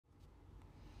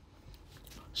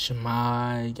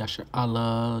Shema, Yasher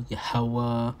Allah,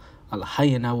 Yahweh, Allah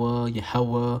Hayanawa,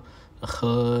 Yahweh,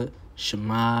 Echad,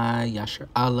 Shema, Yasher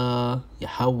Allah,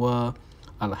 Yahweh,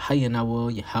 Allah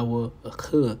Hayanawa, Yahweh,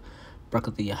 Echad,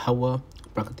 Brakati Yahweh,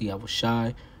 Brakati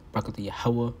Yahushai, Brakati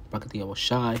Yahweh, Brakati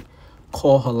Yahushai,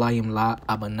 Kol Halayim La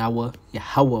Abanawa,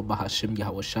 Yahweh Bahashim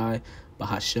Yahushai,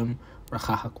 Bahashim,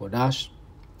 Racha HaKodash.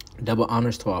 Double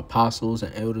honors to our apostles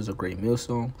and elders of Great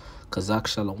Millstone, Kazak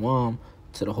Shalom,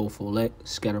 to the whole Follett,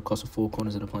 scattered across the four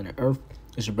corners of the planet Earth.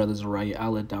 It's your brother Zariah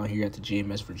Allah down here at the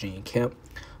GMS Virginia camp,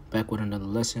 back with another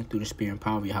lesson through the spirit and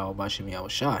power of Yahweh Bashim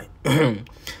Yahushai.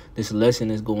 This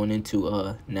lesson is going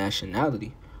into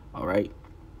nationality, all right?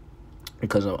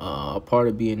 Because a part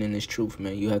of being in this truth,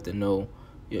 man, you have to know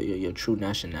your true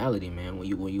nationality, man.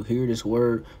 When you hear this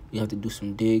word, you have to do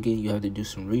some digging, you have to do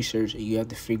some research, and you have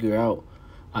to figure out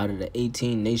of the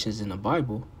 18 nations in the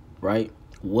Bible, right,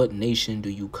 what nation do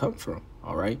you come from,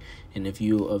 all right? And if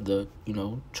you of the,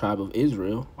 tribe of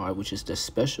Israel, all right, which is the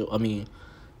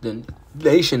the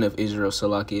nation of Israel,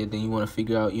 Salakia, then you want to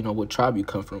figure out, what tribe you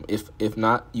come from. If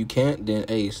not, you can't, then,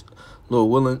 hey,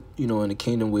 Lord willing, in the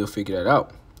kingdom, we'll figure that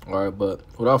out, all right? But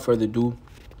without further ado,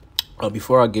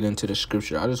 before I get into the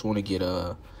scripture, I just want to get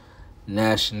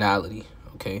nationality,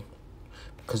 okay?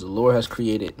 Because the Lord has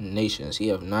created nations. He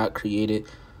have not created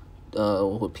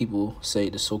what people say,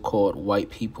 the so-called white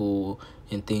people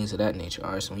and things of that nature.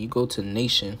 All right, so when you go to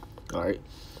nation, all right,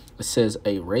 it says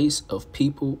a race of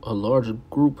people, a larger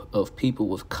group of people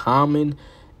with common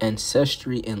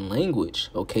ancestry and language.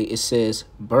 Okay, it says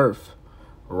birth,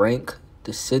 rank,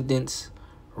 descendants,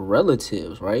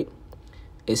 relatives, right?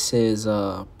 It says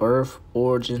birth,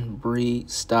 origin,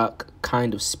 breed, stock,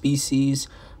 kind of species,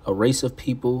 a race of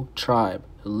people, tribe,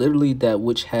 literally that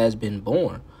which has been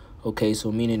born. Okay,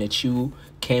 so meaning that you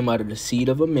came out of the seed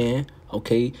of a man,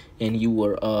 okay, and you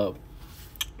were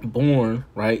born,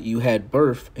 right? You had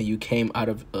birth, and you came out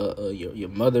of your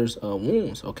mother's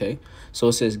wombs, okay? So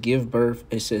it says give birth,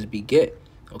 it says beget.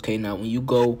 Okay, now when you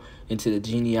go into the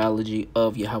genealogy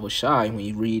of Yahushai, when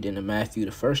you read in the Matthew,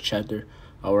 the 1st chapter,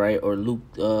 all right, or Luke,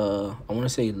 I want to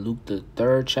say Luke, the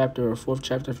 3rd chapter or 4th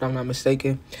chapter, if I'm not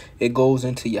mistaken, it goes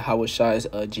into Yahushai's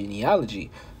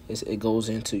genealogy. It goes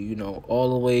into, all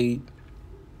the way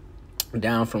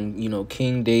down from,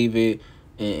 King David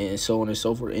and so on and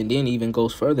so forth. And then even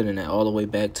goes further than that, all the way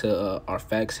back to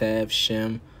Arphaxad,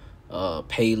 Shem,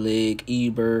 Peleg,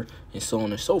 Eber, and so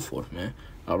on and so forth, man.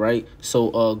 All right.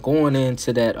 So going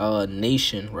into that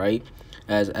nation, right,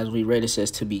 as we read, it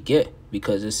says to beget,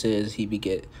 because it says he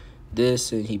beget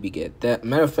this and he beget that.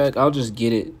 Matter of fact, I'll just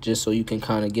get it just so you can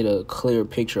kind of get a clear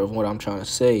picture of what I'm trying to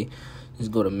say. Let's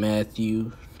go to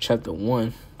Matthew chapter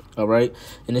 1, all right?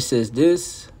 And it says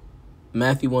this,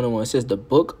 Matthew 1:1, it says, the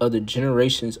book of the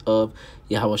generations of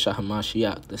Yahushua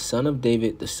HaMashiach, the son of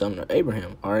David, the son of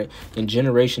Abraham, all right? And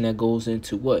generation, that goes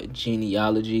into what?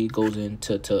 Genealogy, goes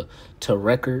into to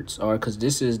records, all right? Because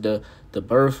this is the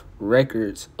birth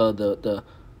records of the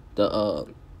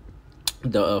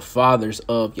fathers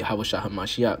of Yahushua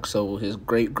HaMashiach. So his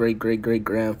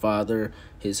great-great-great-great-grandfather,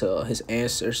 his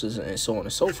ancestors, and so on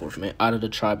and so forth, man, out of the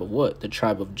tribe of what? The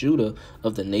tribe of Judah,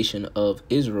 of the nation of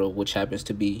Israel, which happens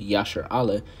to be Yasher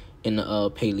Allah in the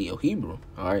Paleo Hebrew.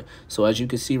 All right, so as you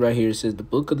can see right here, it says the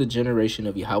book of the generation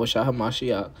of Yahushua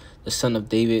HaMashiach, the son of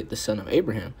David, the son of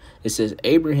Abraham. It says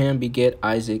Abraham beget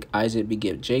Isaac, Isaac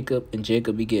beget Jacob, and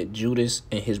Jacob beget Judas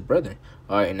and his brethren.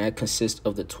 All right, and that consists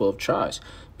of the 12 tribes.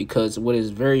 Because what is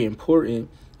very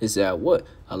important is that what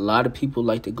a lot of people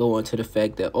like to go into the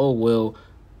fact that, oh well,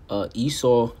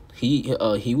 Esau,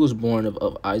 he was born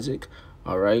of Isaac,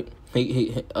 all right.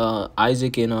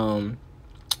 Isaac and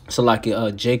so like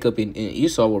Jacob and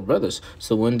Esau were brothers.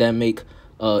 So wouldn't that make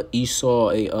Esau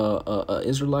a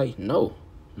Israelite? No.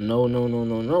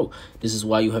 This is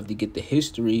why you have to get the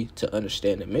history to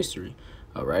understand the mystery.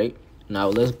 All right. Now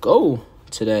let's go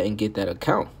to that and get that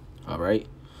account. All right.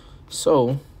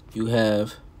 So you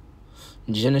have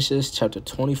Genesis chapter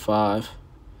 25,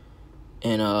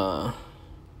 and I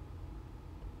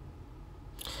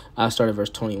start at verse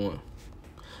 21.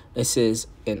 It says,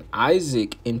 and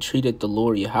Isaac entreated the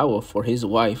Lord Yahweh for his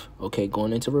wife, okay,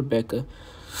 going into Rebekah,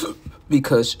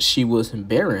 because she was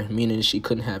barren, meaning she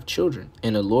couldn't have children.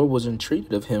 And the Lord was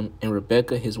entreated of him, and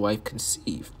Rebekah, his wife,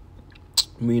 conceived.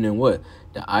 Meaning what?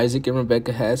 That Isaac and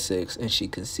Rebekah had sex, and she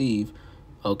conceived,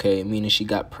 okay, meaning she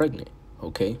got pregnant,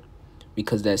 okay,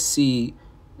 because that seed,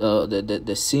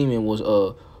 the semen was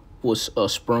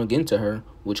sprung into her,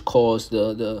 which caused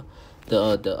the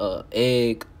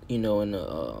egg, and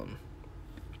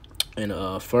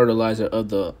fertilizer of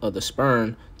the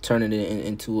sperm, turning it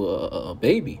into a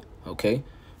baby, okay.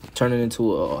 turning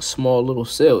into a small little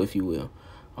cell, if you will.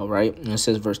 All right. And it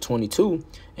says verse 22,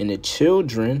 and the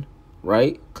children,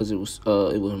 right, because it was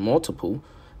multiple.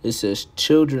 It says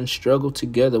children struggled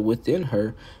together within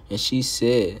her, and she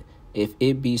said, if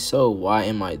it be so, why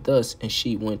am I thus? And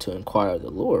she went to inquire of the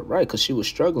Lord, right? Because she was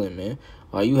struggling, man.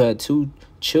 You had two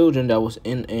children that was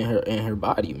in her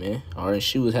body, man. All right,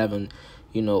 she was having,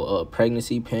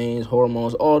 pregnancy pains,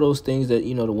 hormones, all those things that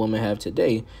the women have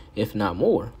today, if not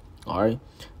more. All right,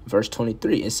 verse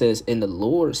 23. It says, and the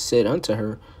Lord said unto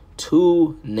her,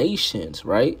 two nations,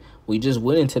 right? We just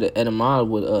went into the etymology.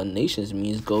 What nations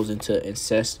means, goes into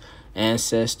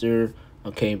ancestor,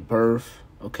 okay, birth,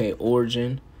 okay,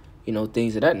 origin,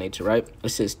 things of that nature, right? It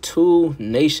says two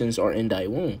nations are in thy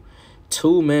womb.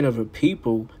 Two men of a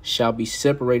people shall be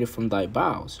separated from thy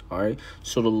bowels. All right.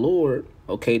 So the Lord,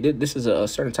 okay, this is a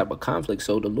certain type of conflict.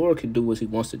 So the Lord can do what he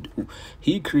wants to do.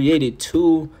 He created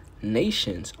two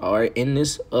nations, all right, in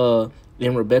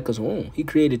Rebecca's womb. He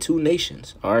created two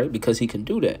nations, all right, because he can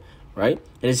do that, right?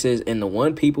 And it says, and the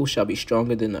one people shall be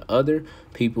stronger than the other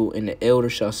people, and the elder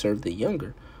shall serve the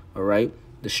younger, all right?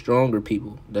 The stronger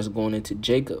people, that's going into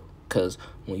Jacob. Because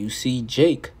when you see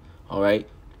Jake, all right,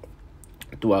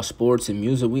 throughout sports and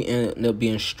music, we end up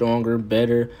being stronger,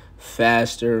 better,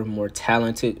 faster, more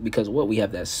talented, because we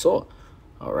have that salt,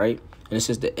 all right? And it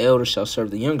says the elder shall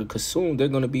serve the younger, because soon they're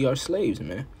going to be our slaves,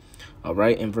 man. All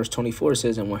right, in verse 24, it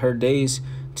says, and when her days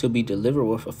to be delivered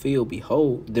were fulfilled,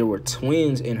 behold, there were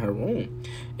twins in her womb.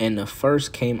 And the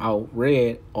first came out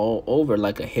red all over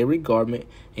like a hairy garment,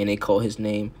 and they call his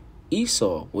name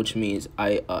Esau, which means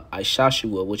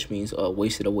Ishashua, which means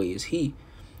wasted away is he.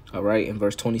 All right, in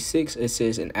verse 26, it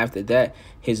says, and after that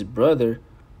came his brother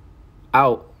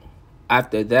out,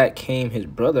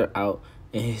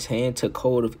 and his hand took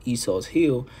hold of Esau's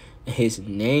heel, and his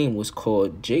name was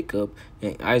called Jacob,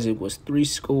 and Isaac was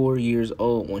 80 years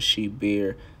old when she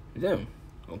bare them.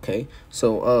 Okay,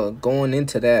 so going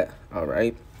into that, all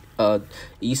right,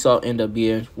 Esau ended up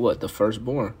being what? The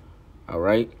firstborn. All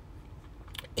right.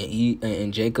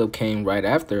 And Jacob came right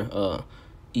after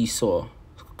Esau,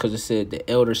 because it said the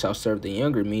elder shall serve the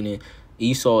younger, meaning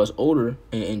Esau is older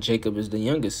and Jacob is the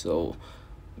youngest. So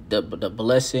the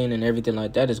blessing and everything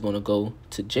like that is going to go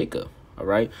to Jacob. All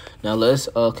right. Now let's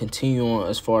continue on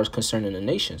as far as concerning the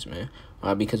nations, man.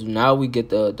 Because now we get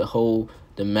the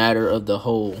matter of the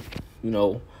whole,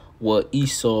 what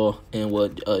Esau and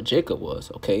what Jacob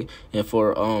was. Okay. And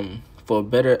for a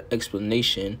better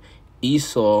explanation,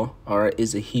 Esau, all right,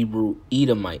 is a Hebrew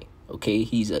Edomite. Okay,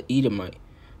 he's an Edomite.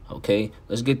 Okay,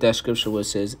 let's get that scripture where it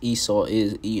says Esau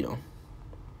is Edom.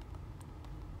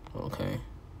 Okay.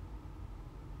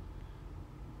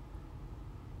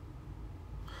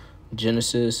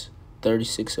 Genesis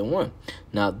 36:1.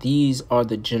 Now these are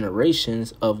the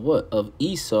generations of what? Of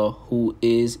Esau, who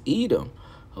is Edom.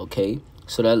 Okay,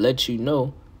 so that lets you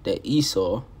know that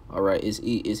Esau, all right, is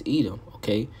Edom.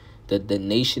 Okay. The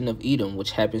nation of Edom,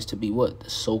 which happens to be what? The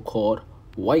so-called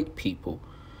white people,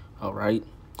 all right?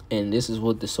 And this is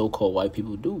what the so-called white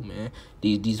people do, man.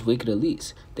 These wicked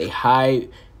elites, they hide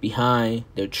behind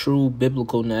their true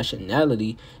biblical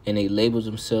nationality, and they label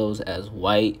themselves as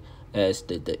white, as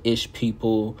the Ish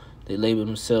people. They label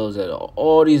themselves as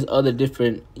all these other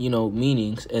different,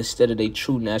 meanings, instead of their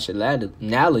true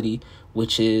nationality,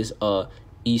 which is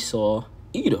Esau,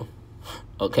 Edom.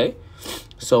 Okay?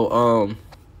 So,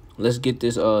 let's get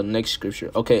this next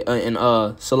scripture. Okay, and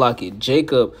Salaki,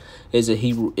 Jacob is a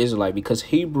Hebrew Israelite, because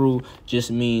Hebrew just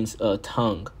means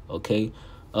tongue. Okay,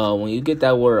 when you get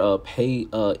that word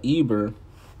Eber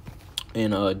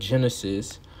in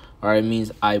Genesis, all right, it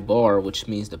means Ibar, which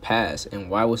means the past. And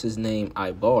why was his name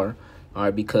Ibar? All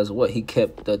right, because he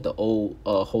kept the old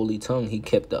holy tongue. He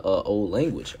kept the old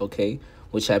language. Okay,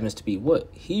 which happens to be what?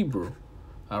 Hebrew.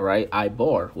 All right,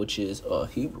 Ibar, which is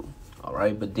Hebrew. All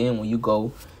right, but then when you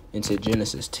go into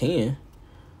Genesis 10,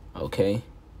 okay,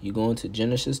 you go into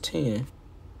Genesis 10,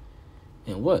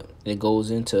 and what? It goes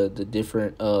into the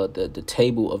different, the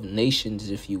table of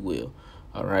nations, if you will.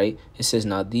 All right, it says,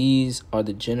 now these are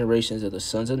the generations of the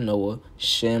sons of Noah,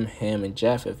 Shem, Ham, and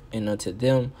Japheth, and unto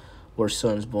them were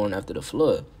sons born after the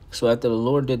flood. So after the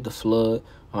Lord did the flood,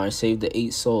 all right, saved the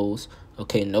 8 souls,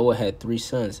 okay, Noah had 3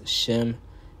 sons, Shem,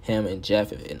 Ham, and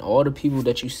Japheth. And all the people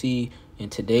that you see in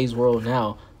today's world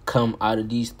now come out of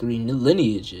these 3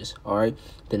 lineages. All right,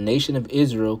 the nation of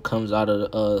Israel comes out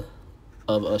of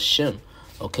Shem.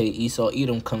 Okay, Esau,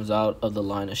 Edom comes out of the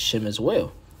line of Shem as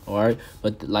well. All right,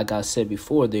 but like I said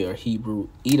before, they are Hebrew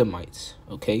Edomites.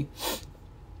 Okay,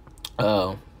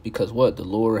 because what? The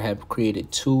Lord had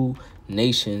created 2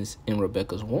 nations in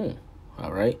Rebecca's womb.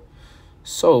 All right,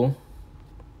 so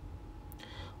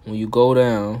when you go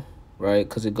down, right,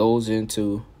 because it goes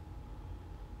into,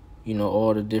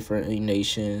 all the different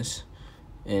nations,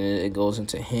 and it goes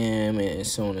into him and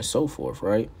so on and so forth,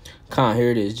 right?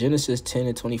 Here it is, Genesis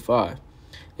 10:25.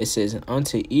 It says, and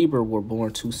unto Eber were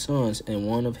born 2 sons, and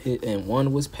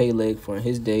one was Peleg, for in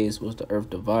his days was the earth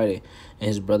divided, and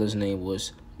his brother's name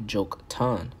was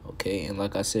Joktan. Okay, and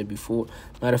like I said before,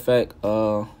 matter of fact,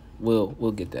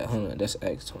 we'll get that. Hold on, that's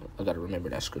Acts 20. I gotta remember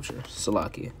that scripture.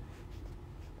 Salakia.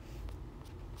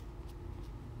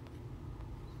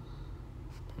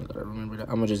 I gotta remember that.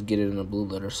 I'm gonna just get it in a blue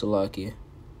letter. Salakia.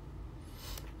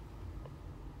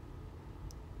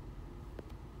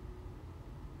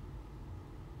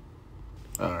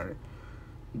 All right,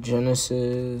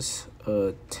 Genesis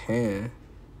 10.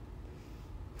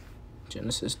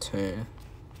 Genesis 10,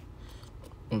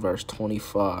 verse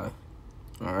 25.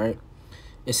 All right,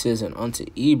 it says, and unto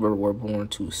Eber were born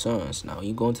 2 sons. Now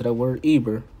you go into that word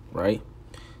Eber, right?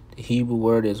 The Hebrew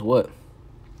word is what?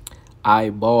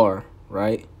 Ibar,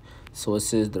 right? So it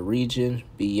says the region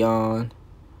beyond,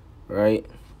 right?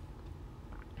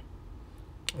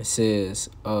 It says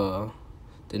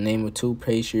the name of 2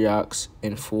 patriarchs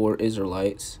and 4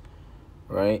 Israelites,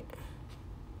 right?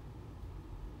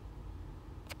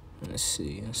 Let's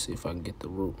see if I can get the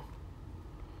root.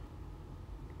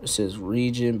 It says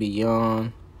region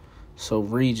beyond. So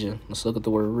region, let's look at the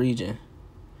word region.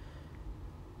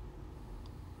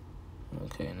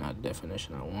 Okay, not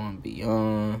definition, I want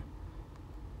beyond.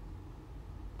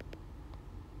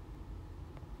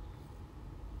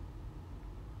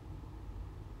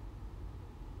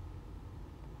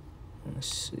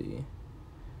 Let's see.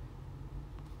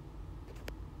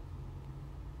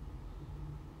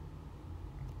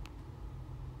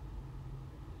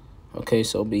 Okay,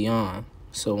 so beyond.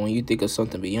 So when you think of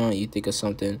something beyond, you think of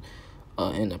something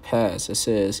in the past. It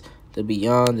says the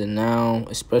beyond, the noun,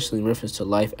 especially in reference to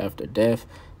life after death,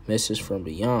 message from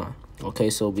beyond. Okay,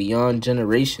 so beyond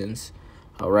generations,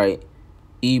 all right,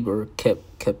 Eber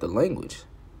kept the language.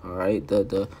 All right,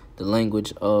 the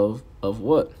language of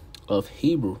what? Of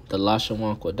Hebrew, the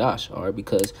Lashon Kodash, all right,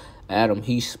 because Adam,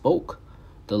 he spoke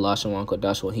the Lashon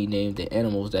Kodash when he named the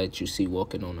animals that you see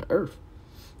walking on the earth.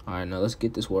 All right, now let's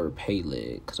get this word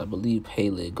Peleg, because I believe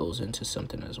Peleg goes into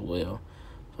something as well,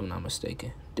 if I'm not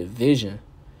mistaken. Division,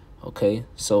 okay,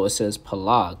 so it says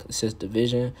Pelag. It says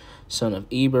division, son of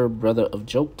Eber, brother of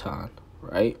Joktan,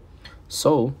 right?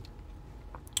 So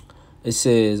it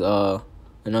says, and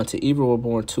unto Eber were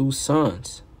born 2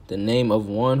 sons. The name of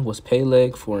one was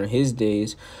Peleg, for in his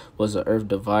days was the earth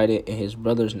divided, and his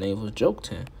brother's name was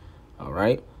Joktan. All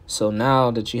right, so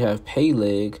now that you have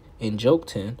Peleg and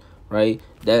Joktan, right,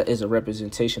 that is a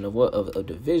representation of what? Of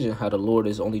division, how the Lord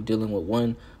is only dealing with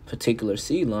one particular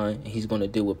seed line, and he's going to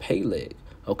deal with Peleg,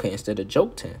 okay, instead of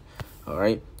Joktan. All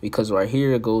right, because right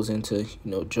here it goes into,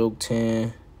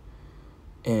 Joktan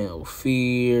and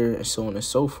Ophir and so on and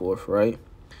so forth, right?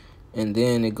 And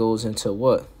then it goes into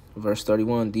what? Verse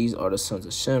 31, these are the sons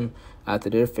of Shem, after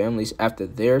their families, after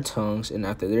their tongues, and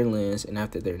after their lands, and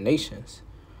after their nations.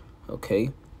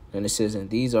 Okay? And it says, and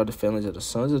these are the families of the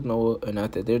sons of Noah, and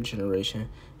after their generation,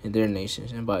 and their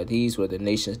nations. And by these were the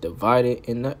nations divided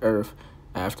in the earth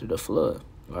after the flood.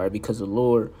 All right? Because the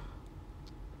Lord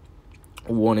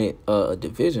wanted a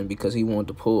division, because he wanted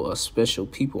to pull a special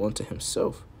people unto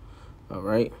himself. All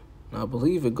right? Now, I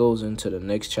believe it goes into the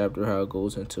next chapter, how it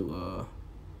goes into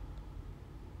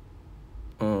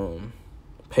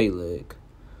Peleg.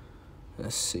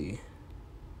 Let's see.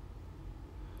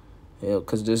 Yeah,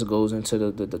 because this goes into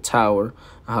the tower,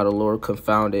 how the Lord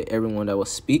confounded everyone that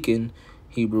was speaking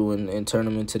Hebrew and turned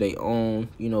them into their own,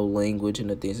 language and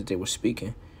the things that they were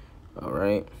speaking. All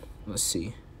right. Let's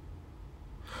see.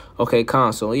 Okay,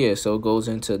 so it goes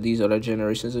into these are the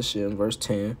generations of Shem, verse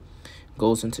 10.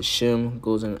 Goes into Shem,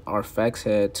 goes in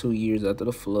Arphaxad 2 years after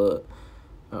the flood.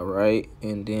 All right,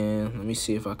 and then let me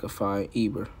see if I can find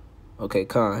Eber. Okay,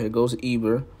 here goes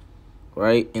Eber,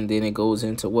 right? And then it goes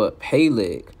into what?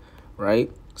 Peleg,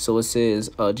 right? So it says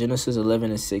Genesis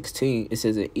 11:16. It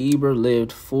says that Eber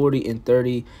lived 40 and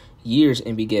 30 years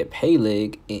and begat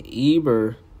Peleg, and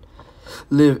Eber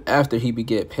lived after he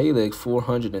begat Peleg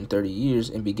 430 years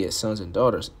and begat sons and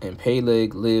daughters. And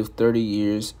Peleg lived 30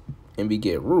 years and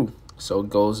begat Ru. So it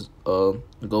goes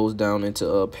down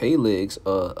into Peleg's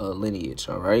lineage,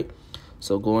 all right?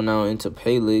 So going down into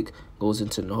Peleg, goes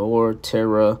into Nahor,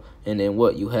 Terah, and then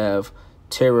what? You have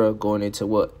Terah going into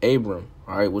what? Abram,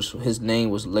 all right? Which his name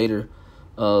was later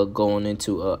going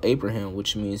into Abraham,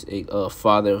 which means a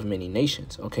father of many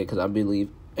nations, okay? Because I believe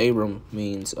Abram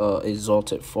means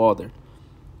exalted father.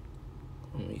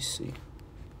 Let me see.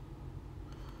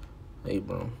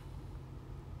 Abram.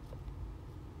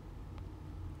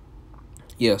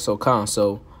 Yeah, so Khan,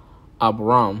 so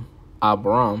Abram,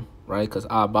 right? Because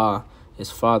Abba is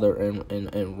father,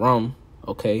 and Rum,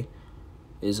 okay,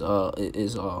 is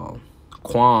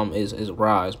Quam is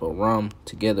rise, but Ram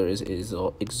together is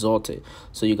exalted.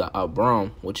 So you got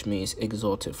Abram, which means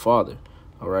exalted father.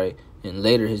 All right. And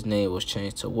later his name was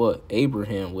changed to what?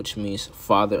 Abraham, which means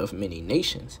father of many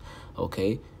nations.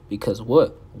 Okay. Because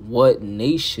what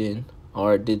nation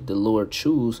or did the Lord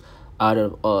choose out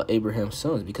of Abraham's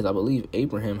sons? Because I believe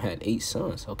Abraham had 8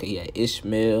 sons. Okay, he had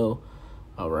Ishmael.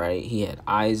 All right, he had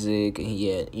Isaac, and he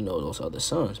had, those other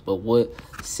sons. But what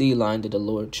seed line did the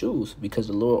Lord choose? Because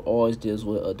the Lord always deals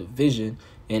with a division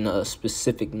in a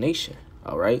specific nation.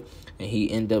 All right, and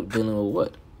he ended up dealing with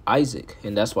what? Isaac.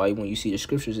 And that's why when you see the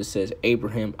scriptures, it says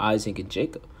Abraham, Isaac, and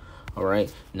Jacob. All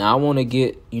right, now I want to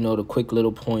get, the quick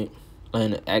little point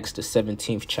in Acts, the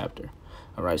 17th chapter.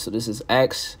 All right, so this is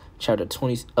Acts chapter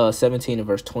 17 and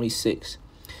verse 26.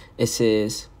 It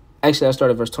says, actually, I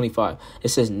started verse 25. It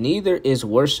says, neither is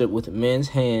worship with men's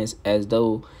hands as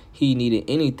though he needed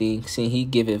anything, seeing he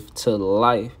giveth to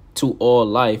life, to all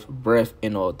life, breath,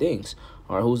 in all things.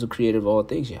 All right, who's the creator of all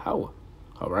things? Yahweh.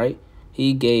 All right,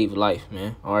 he gave life,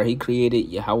 man. All right, he created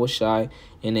Yahweh Shai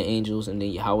and the angels, and then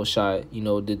Yahweh Shai,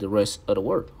 did the rest of the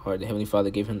work. All right, the Heavenly Father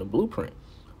gave him the blueprint.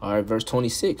 All right, verse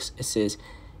 26, it says,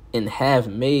 and have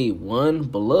made one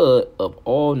blood of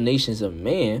all nations of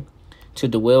man to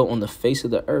dwell on the face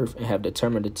of the earth, and have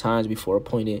determined the times before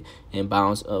appointed and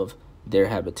bounds of their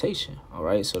habitation. All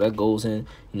right, so that goes in,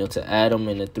 to Adam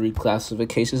and the 3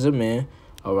 classifications of man.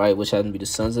 All right, which happen to be the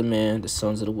sons of man, the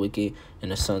sons of the wicked,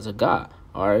 and the sons of God.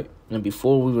 All right, and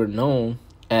before we were known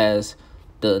as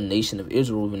the nation of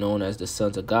Israel, we were known as the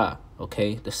sons of God.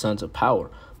 Okay, the sons of power.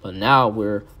 But now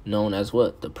we're known as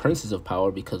what? The princes of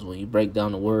power, because when you break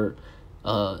down the word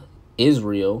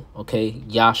Israel, okay,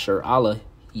 Yasher Allah,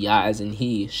 Yah as in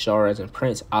he, Shar as in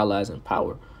prince, Allah as in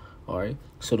power. All right,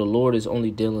 so the Lord is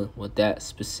only dealing with that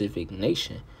specific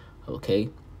nation. Okay,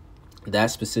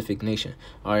 that specific nation.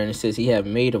 All right, and it says he have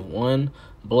made of one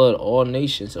blood all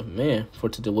nations of men for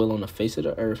to dwell on the face of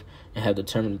the earth, and have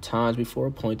determined the times before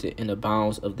appointed in the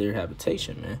bounds of their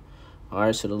habitation, man. All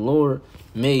right, so the Lord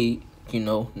made,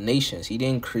 nations. He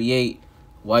didn't create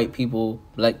white people,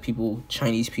 black people,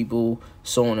 Chinese people,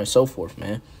 so on and so forth,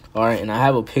 man. All right, and I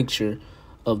have a picture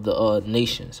of the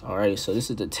nations. All right, so this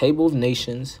is the table of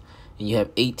nations, and you have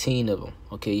 18 of them.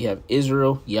 Okay, you have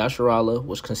Israel, Yasharallah,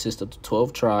 which consists of the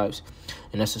 12 tribes,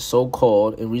 and that's the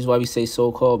so-called. And the reason why we say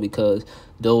so-called, because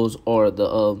those are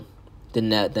the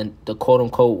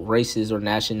quote-unquote races or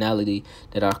nationality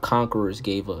that our conquerors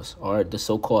gave us. All right, the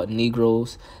so-called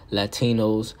Negroes,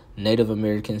 Latinos, Native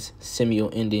Americans, Seminole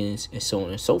Indians, and so on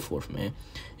and so forth, man.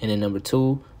 And then number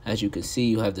 2, as you can see,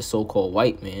 you have the so-called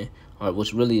white man, all right,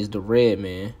 which really is the red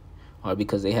man, all right,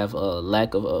 because they have a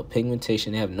lack of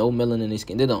pigmentation. They have no melanin in their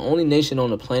skin. They're the only nation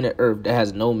on the planet Earth that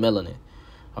has no melanin.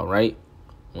 All right,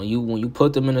 when you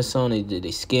put them in the sun,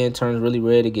 their skin turns really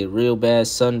red. They get real bad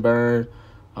sunburn.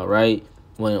 All right,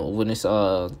 when it's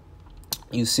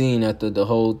you seen after the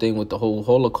whole thing with the whole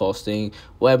Holocaust thing,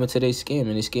 what happened to their skin?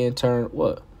 And their skin turned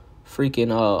what? Freaking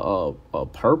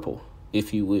purple,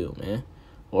 if you will, man,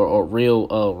 or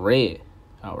real red.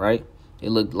 All right, it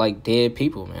looked like dead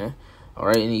people, man. All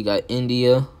right, and you got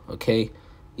India, okay,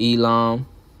 Elam,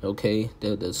 okay,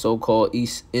 the so-called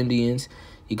East Indians.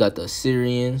 You got the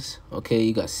Assyrians, okay,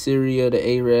 you got Syria, the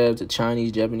Arabs, the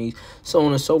Chinese, Japanese, so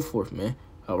on and so forth, man.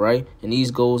 All right, and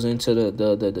these goes into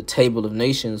the table of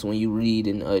nations when you read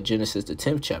in Genesis, the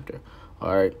 10th chapter.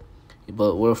 All right,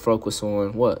 but we're focused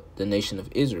on what? The nation of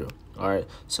Israel. All right,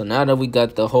 so now that we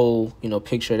got the whole,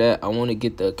 picture of that, I want to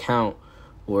get the account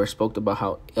where it spoke about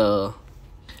how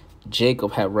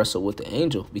Jacob had wrestled with the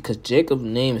angel, because Jacob's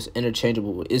name is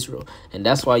interchangeable with Israel, and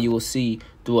that's why you will see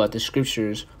throughout the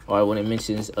scriptures, or when it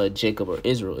mentions Jacob or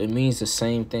Israel, it means the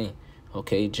same thing.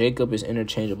 Okay, Jacob is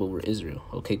interchangeable with Israel.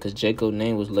 Okay, because Jacob's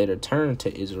name was later turned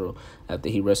to Israel after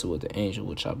he wrestled with the angel,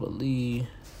 which I believe.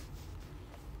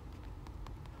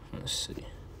 Let's see.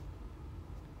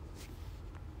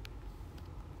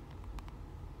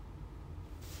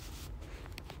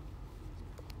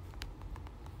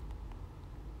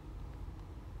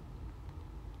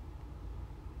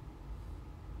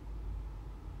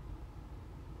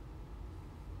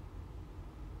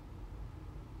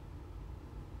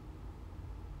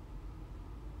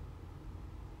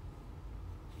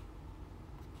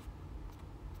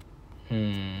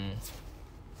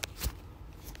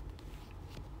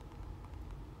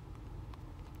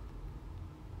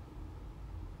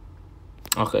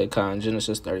 Okay,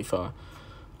 Genesis 35.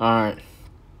 All right.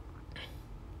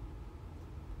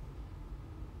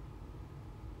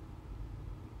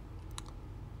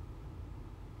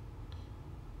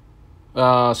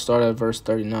 Start at verse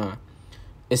 39.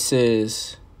 It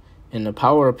says, "And the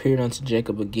power appeared unto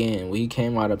Jacob again when he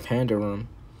came out of Pandarum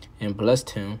and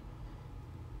blessed him."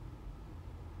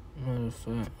 Matter of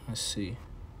fact, let's see.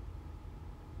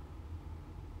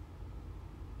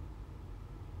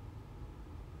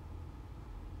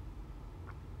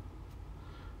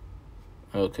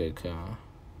 Okay, Kyle.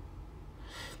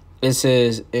 It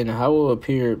says, "And Yahweh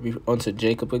appeared unto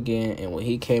Jacob again, and when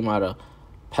he came out of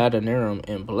Padanaram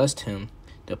and blessed him,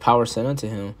 the power said unto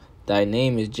him, Thy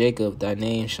name is Jacob, thy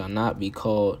name shall not be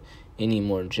called any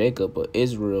more Jacob, but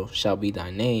Israel shall be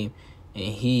thy name. And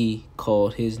he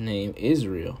called his name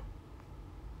Israel."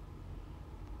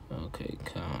 Okay,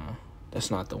 Kyle. That's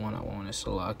not the one I wanted,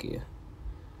 Salakia.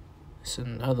 It's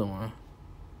another one.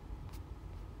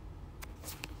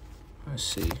 Let's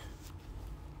see.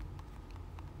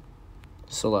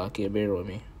 Salakia, bear with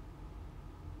me.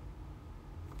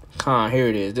 Here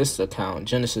it is. This is the account,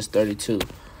 Genesis 32.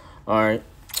 All right.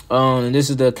 And this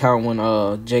is the account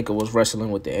when Jacob was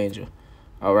wrestling with the angel.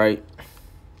 All right.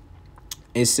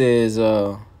 It says,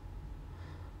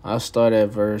 I'll start at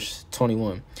verse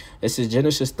 21. It says,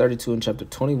 Genesis 32 in chapter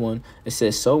 21. It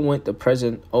says, "So went the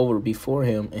present over before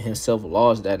him, and himself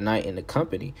lodged that night in the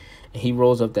company. And he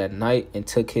rose up that night and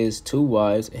took his 2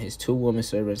 wives and his 2 women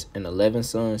servants and 11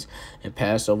 sons and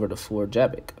passed over the ford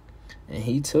Jabbok. And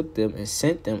he took them and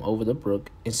sent them over the brook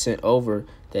and sent over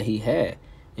that he had.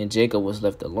 And Jacob was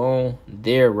left alone.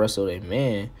 There wrestled a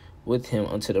man with him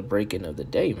unto the breaking of the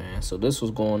day," man. So this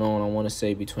was going on, I want to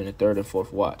say, between the 3rd and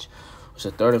 4th watch. So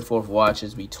the 3rd and 4th watch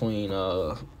is between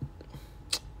I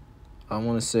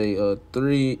want to say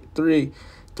 3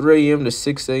 a.m. to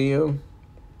 6 a.m.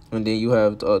 And then you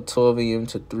have 12 a.m.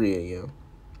 to 3 a.m.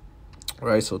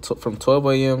 Right, so from 12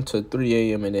 a.m. to 3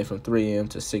 a.m. and then from 3 a.m.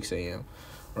 to 6 a.m.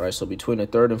 Right, so between the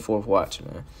 3rd and 4th watch,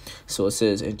 man. So it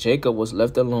says, "And Jacob was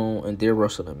left alone, and there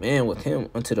wrestled a man with him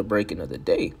unto the breaking of the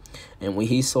day. And when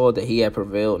he saw that he had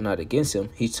prevailed not against him,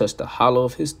 he touched the hollow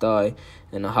of his thigh,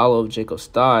 and the hollow of Jacob's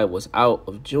thigh was out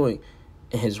of joint,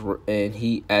 and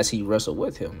he as he wrestled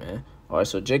with him, man." All right,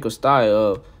 so Jacob's thigh,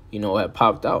 had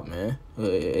popped out, man.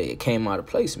 It came out of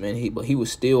place, man. But he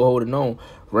was still holding on,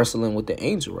 wrestling with the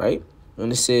angel, right?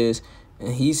 And it says,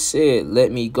 "And he said,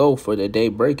 Let me go, for the day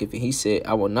breaketh. And he said,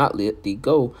 I will not let thee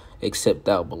go, except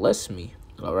thou bless me."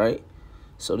 All right.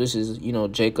 So this is,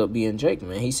 Jacob being Jacob,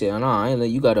 man. He said, "Nah, I ain't let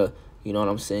you gotta, you know what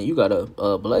I'm saying? You gotta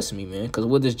bless me, man." Because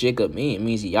what does Jacob mean? It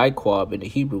means Yaiquab in the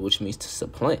Hebrew, which means to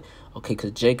supplant. Okay,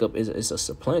 because Jacob is a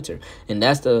supplanter. And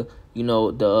that's the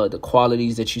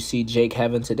qualities that you see Jake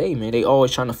having today, man. They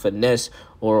always trying to finesse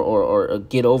or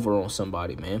get over on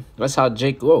somebody, man. That's how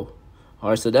Jake go. All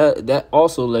right, so that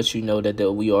also lets you know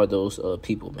that we are those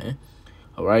people, man.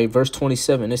 All right, verse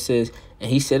 27, it says, "And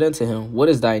he said unto him, What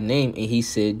is thy name? And he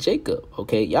said, Jacob."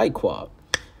 Okay, Yaiquab.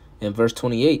 In verse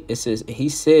 28, it says, "He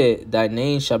said, Thy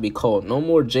name shall be called no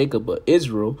more Jacob, but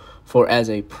Israel, for as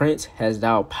a prince hast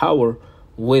thou power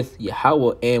with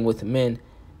Yahweh and with men,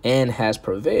 and has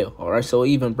prevailed." All right, so it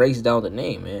even breaks down the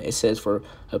name, man. It says, "For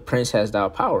a prince has thou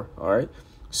power." All right,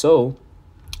 so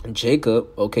Jacob,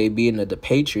 okay, being the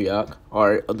patriarch,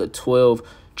 or of the 12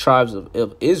 tribes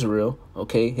of Israel,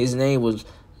 okay, his name was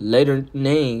later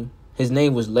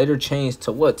changed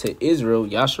to what? To Israel,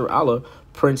 Yashar Allah,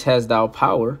 Prince has thou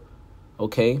power,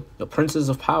 okay, the princes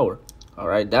of power. All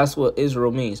right, that's what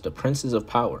Israel means, the princes of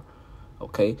power.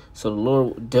 Okay, so the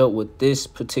Lord dealt with this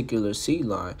particular seed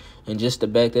line, and just to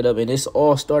back that up, and this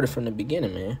all started from the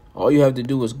beginning, man. All you have to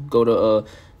do is go to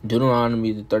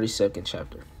Deuteronomy, the 32nd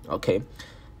chapter. Okay.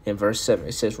 In verse 7,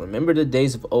 it says, "Remember the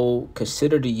days of old,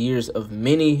 consider the years of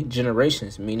many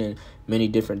generations," meaning many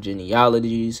different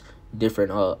genealogies,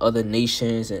 different other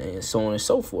nations, and so on and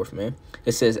so forth, man.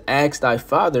 It says, "Ask thy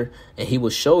father, and he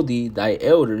will show thee thy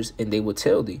elders, and they will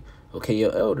tell thee." Okay,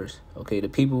 your elders. Okay, the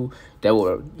people that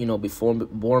were,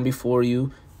 born before you,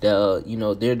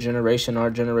 their generation, our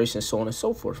generation, so on and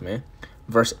so forth, man.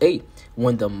 Verse 8,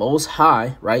 "When the Most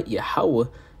High, right, Yahweh,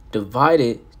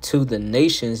 divided to the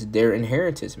nations their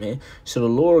inheritance," man. So the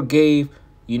Lord gave,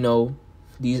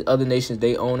 these other nations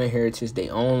their own inheritance,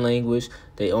 their own language,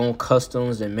 their own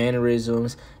customs and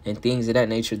mannerisms and things of that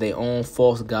nature, their own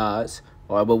false gods.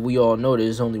 All right, but we all know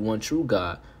there's only one true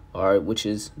God, all right, which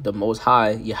is the Most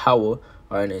High, Yahweh, all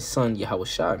right, and his son, Yahweh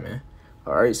Shai, man.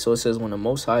 All right, so it says, when the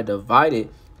Most High divided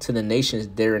to the nations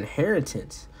their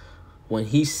inheritance, when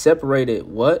he separated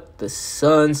what? The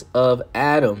sons of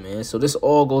Adam, man. So this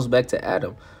all goes back to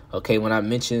Adam. Okay, when I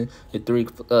mentioned the 3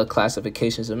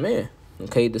 classifications of man.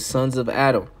 Okay, the sons of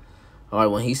Adam. All right,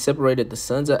 when he separated the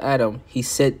sons of Adam, he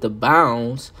set the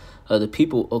bounds of the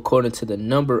people according to the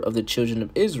number of the children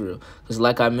of Israel. Because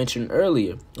like I mentioned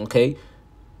earlier, okay,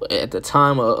 at the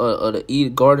time of the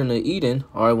Garden of Eden,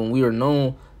 all right, when we were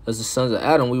known as the sons of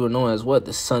Adam, we were known as what?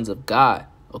 The sons of God,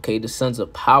 okay, the sons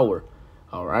of power,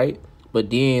 all right. But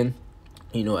then,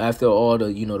 after all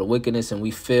the, the wickedness, and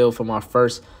we fell from our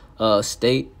first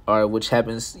state, all right, which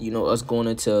happens, us going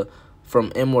into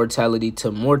from immortality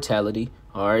to mortality,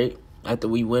 all right, after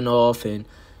we went off and,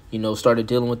 started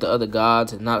dealing with the other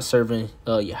gods and not serving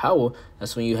Yahweh,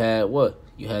 that's when you had what?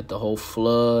 You had the whole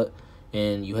flood,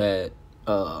 and you had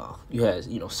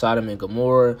Sodom and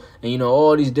Gomorrah, and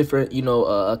all these different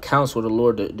accounts where the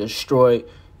Lord destroyed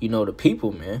the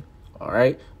people, man. All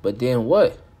right, but then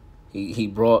what? He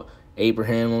brought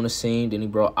Abraham on the scene, then he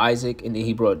brought Isaac, and then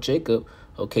he brought Jacob,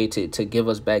 okay, to give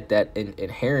us back that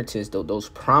inheritance, those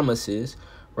promises,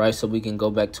 right, so we can go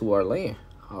back to our land.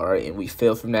 All right, and we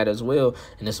fell from that as well,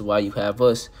 and this is why you have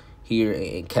us here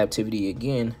in captivity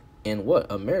again. In what?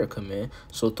 America, man.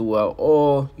 So throughout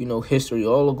all, history,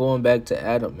 all going back to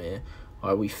Adam, man,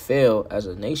 we failed as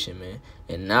a nation, man.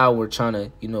 And now we're trying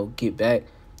to, get back,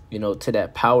 to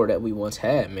that power that we once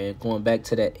had, man, going back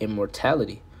to that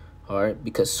immortality, all right?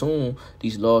 Because soon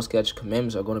these laws, statutes,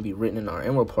 commandments are going to be written in our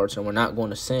inward parts, and we're not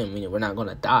going to sin, meaning we're not going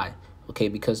to die, okay?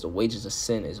 Because the wages of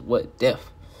sin is what?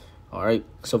 Death. All right,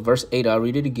 so verse 8, I'll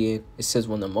read it again. It says,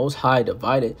 when the Most High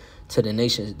divided to the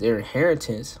nations their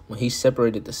inheritance, when he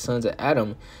separated the sons of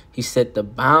Adam, he set the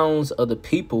bounds of the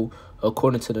people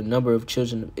according to the number of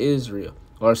children of Israel.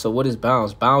 All right, so what is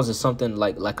bounds? Bounds is something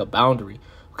like a boundary.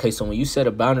 Okay, so when you set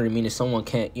a boundary, meaning someone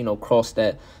can't, cross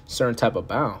that certain type of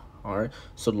bound. All right,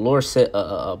 so the Lord set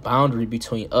a boundary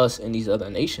between us and these other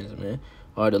nations, man.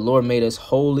 All right, the Lord made us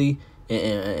holy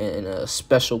and a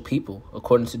special people,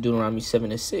 according to Deuteronomy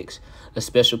 7:6, a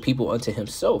special people unto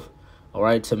himself, all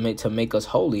right, to make us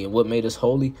holy. And what made us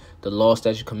holy? The law,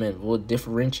 statute, commandments. What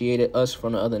differentiated us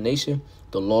from the other nation?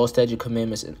 The law, statute,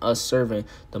 commandments, and us serving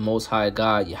the Most High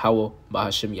God, Yahweh,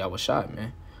 Bahashim, Yahushai,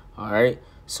 man. All right,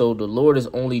 so the Lord is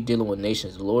only dealing with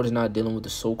nations. The Lord is not dealing with the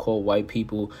so-called white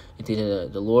people. And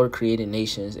the Lord created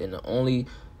nations, and the only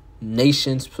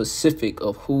nation specific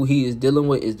of who he is dealing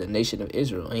with is the nation of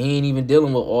Israel. And he ain't even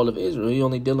dealing with all of Israel. He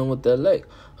only dealing with the elect.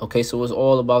 Okay, so it's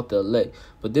all about the elect.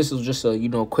 But this is just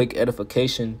a quick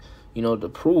edification, to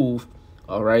prove,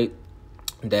 all right,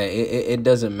 that it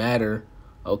doesn't matter,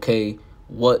 okay,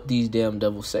 what these damn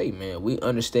devils say, man. We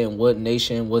understand what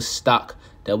nation, what stock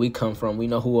that we come from. We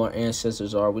know who our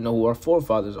ancestors are. We know who our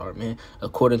forefathers are, man,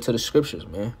 according to the scriptures,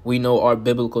 man. We know our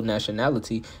biblical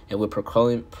nationality, and we're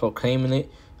proclaiming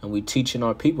it. And we teaching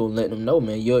our people and letting them know,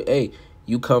 man,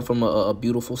 you come from a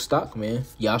beautiful stock, man.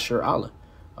 Yashar Allah.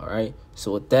 All right.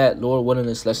 So with that, Lord willing,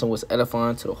 this lesson was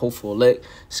edifying to the hopeful elect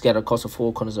scattered across the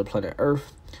four corners of planet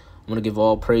Earth. I'm going to give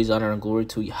all praise, honor, and glory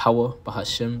to Yahweh,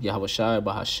 Bahashim, Yahushai,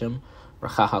 Bahashim,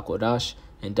 Rakha HaKodash,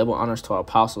 and double honors to our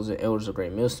apostles and elders of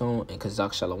Great Millstone, and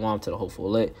Kazak Shalom to the hopeful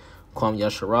elect. Kwam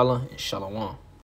Yasharallah and Shalom.